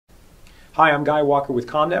Hi, I'm Guy Walker with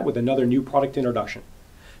ComNet with another new product introduction.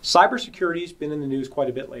 Cybersecurity has been in the news quite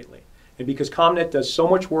a bit lately, and because ComNet does so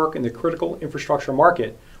much work in the critical infrastructure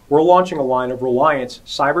market, we're launching a line of Reliance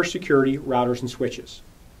cybersecurity routers and switches.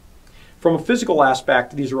 From a physical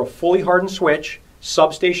aspect, these are a fully hardened switch,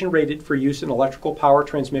 substation rated for use in electrical power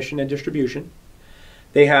transmission and distribution.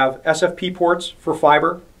 They have SFP ports for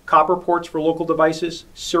fiber, copper ports for local devices,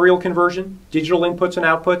 serial conversion, digital inputs and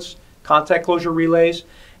outputs, contact closure relays,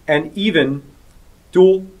 and even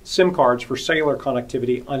dual SIM cards for cellular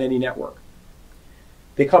connectivity on any network.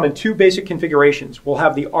 They come in two basic configurations. We'll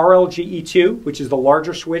have the RLGE2, which is the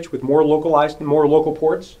larger switch with more localized and more local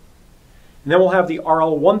ports. And then we'll have the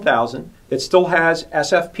RL1000 that still has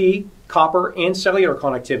SFP, copper, and cellular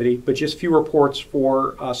connectivity, but just fewer ports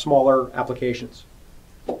for smaller applications.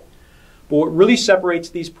 But what really separates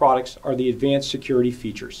these products are the advanced security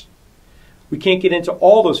features. We can't get into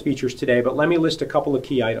all those features today, but let me list a couple of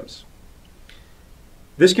key items.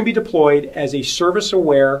 This can be deployed as a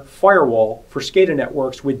service-aware firewall for SCADA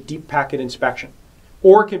networks with deep packet inspection,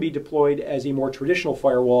 or it can be deployed as a more traditional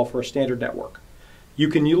firewall for a standard network. You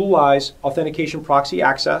can utilize authentication proxy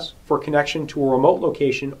access for connection to a remote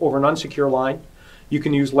location over an unsecure line. You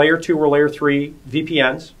can use layer 2 or layer 3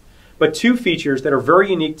 VPNs, but two features that are very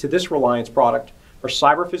unique to this Reliance product are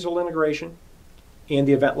cyber physical integration and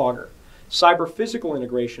the event logger. Cyber physical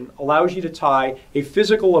integration allows you to tie a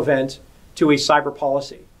physical event to a cyber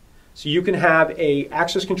policy. So you can have a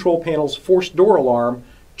access control panel's forced door alarm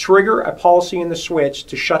trigger a policy in the switch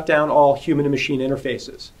to shut down all human and machine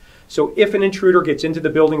interfaces. So if an intruder gets into the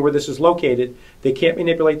building where this is located, they can't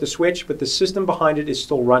manipulate the switch, but the system behind it is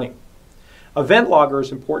still running. Event logger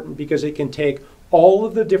is important because it can take all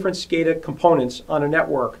of the different SCADA components on a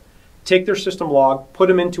network, take their system log, put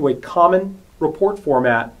them into a common report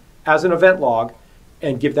format as an event log,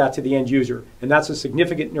 and give that to the end user. And that's a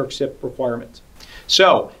significant NERC-CIP requirement.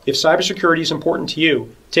 So if cybersecurity is important to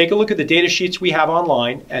you, take a look at the data sheets we have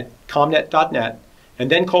online at comnet.net,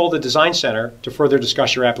 and then call the Design Center to further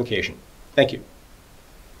discuss your application. Thank you.